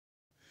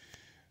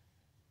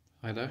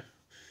Hi there,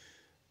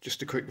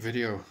 just a quick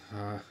video.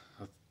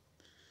 I've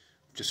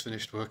just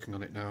finished working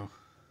on it now.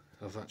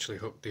 I've actually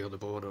hooked the other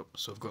board up,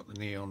 so I've got the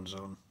neons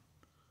on.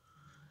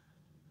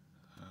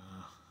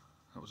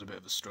 That was a bit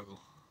of a struggle.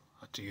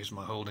 I had to use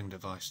my holding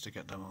device to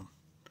get them on.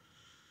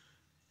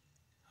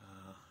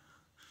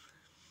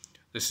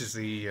 This is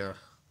the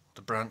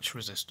branch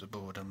resistor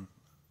board I'm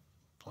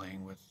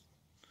playing with.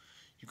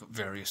 You've got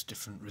various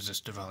different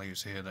resistor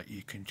values here that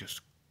you can just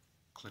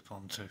clip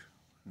onto,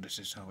 and this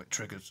is how it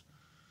triggers.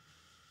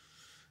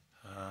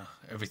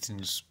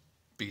 Everything's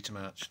beta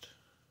matched,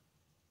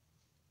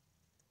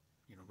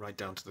 right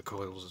down to the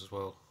coils as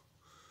well.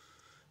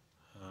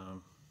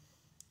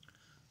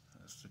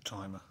 That's the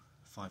timer,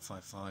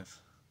 555.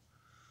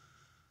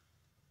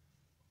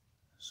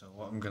 So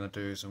what I'm going to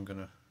do is I'm going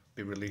to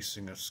be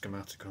releasing a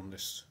schematic on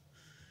this,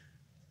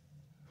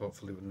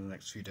 hopefully within the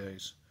next few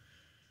days,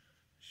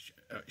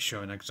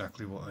 showing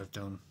exactly what I've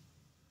done.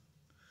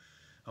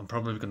 I'm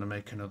probably going to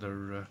make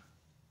another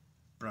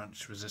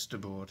branch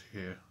resistor board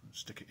here and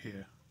stick it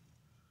here,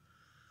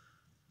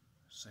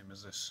 same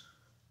as this,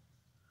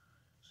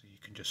 so you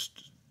can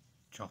just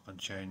chop and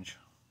change.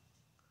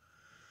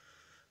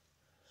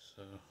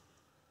 So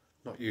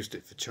not used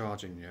it for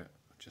charging yet,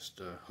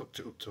 just hooked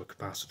it up to a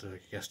capacitor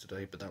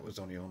yesterday, but that was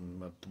only on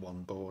the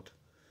one board.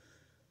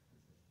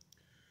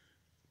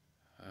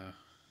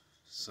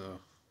 So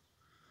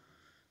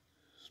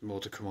there's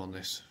more to come on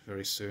this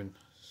very soon.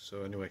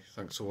 So anyway,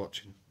 thanks for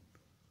watching.